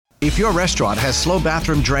If your restaurant has slow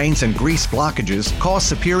bathroom drains and grease blockages, call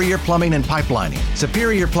Superior Plumbing and Pipelining.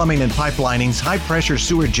 Superior Plumbing and Pipelining's high-pressure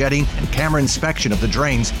sewer jetting and camera inspection of the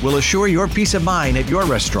drains will assure your peace of mind at your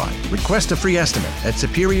restaurant. Request a free estimate at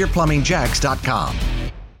SuperiorPlumbingJacks.com.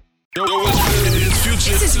 Yo, what's good? It's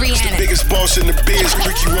Future. This is Rihanna. It's the biggest boss in the biz,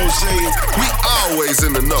 Ricky Rose. We always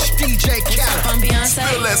in the know. DJ Khaled. I'm Beyonce.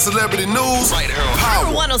 Feel that celebrity news right here on Power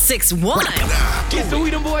 106.1. It's the We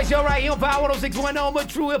Them Boys Show right here on Power 106.1 on but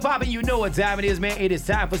True Hip Hop, and you know what time it is, man. It is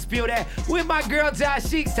time for Spill That with my girl Ty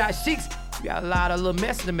Sheeks. Ty Sheeks, you got a lot of little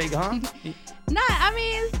mess to make, huh? It's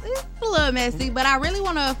a little messy, but I really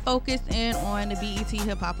want to focus in on the BET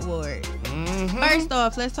Hip-Hop Awards. First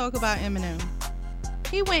off, let's talk about Eminem.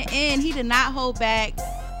 He went in, he did not hold back.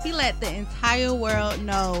 He let the entire world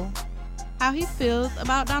know how he feels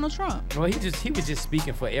about Donald Trump. Well, he was just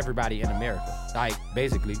speaking for everybody in America. Like,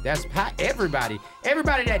 basically, that's how everybody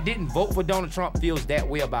that didn't vote for Donald Trump feels that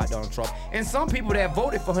way about Donald Trump. And some people that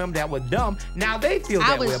voted for him that were dumb, now they feel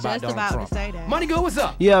that way about Donald Trump. I was just about to say that. Money Good, what's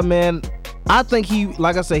up? Yeah, man. I think he,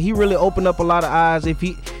 like I said, he really opened up a lot of eyes. If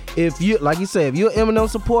you, like you said, if you're an Eminem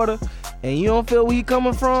supporter and you don't feel where he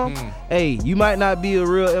coming from, hey, you might not be a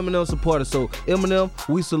real Eminem supporter. So Eminem,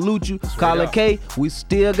 we salute you. Colin K, we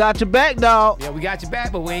still got your back, dog. Yeah, we got your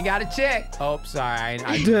back, but we ain't got a check. Oh, sorry.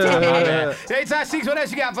 Hey, Ty Sheeks, what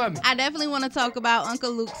else you got for me? I definitely want to talk about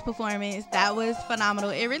Uncle Luke's performance. That was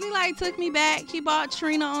phenomenal. It really took me back. He brought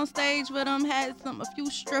Trina on stage with him, had a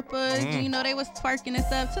few strippers. You know, they was twerking and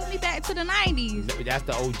stuff. Took me back to the 90s. That's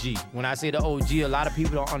the OG. When I say the OG, a lot of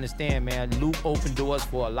people don't understand, man. Luke opened doors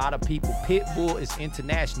for a lot of people. Pitbull is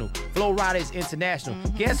international. Flo Rida is international.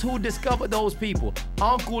 Guess who discovered those people?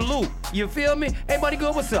 Uncle Luke. You feel me? Hey, Money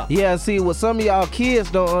Good, what's up? Yeah, see, what some of y'all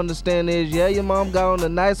kids don't understand is, your mom got on a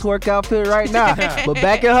nice work outfit right now. But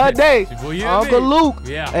back in her day, Uncle Luke,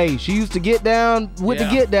 hey, she used to get down with the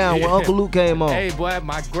get down when Uncle Luke came on. Hey, boy,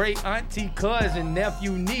 my great auntie, cousin,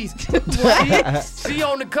 nephew, niece, she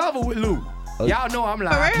on the cover with Luke. Y'all know I'm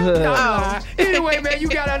lying. For real? No, I'm lying. Anyway, man, you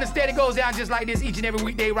gotta understand it goes down just like this each and every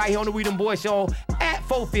weekday right here on the We Them Boys Show at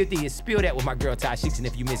 4:50. It's Spill That with my girl Ty Sheeks. And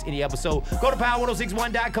if you miss any episode, go to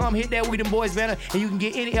power1061.com, hit that We Them Boys banner, and you can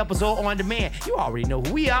get any episode on demand. You already know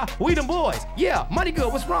who we are. We Them Boys. Yeah, Money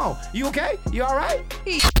Good. What's wrong? You okay? You all right?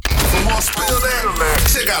 For more Spill That,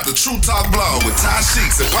 check out the True Talk blog with Ty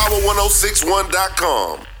Sheeks at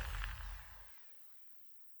power1061.com.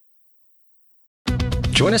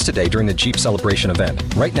 Join us today during the Jeep Celebration event.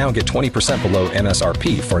 Right now, get 20% below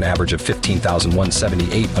MSRP for an average of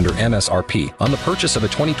 $15,178 under MSRP on the purchase of a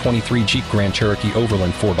 2023 Jeep Grand Cherokee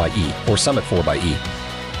Overland 4xE or Summit 4xE.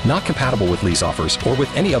 Not compatible with lease offers or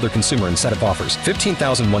with any other consumer incentive offers.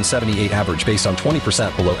 $15,178 average based on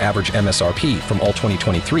 20% below average MSRP from all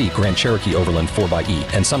 2023 Grand Cherokee Overland 4xE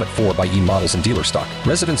and Summit 4xE models in dealer stock.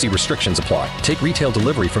 Residency restrictions apply. Take retail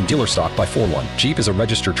delivery from dealer stock by 4/1. Jeep is a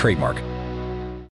registered trademark.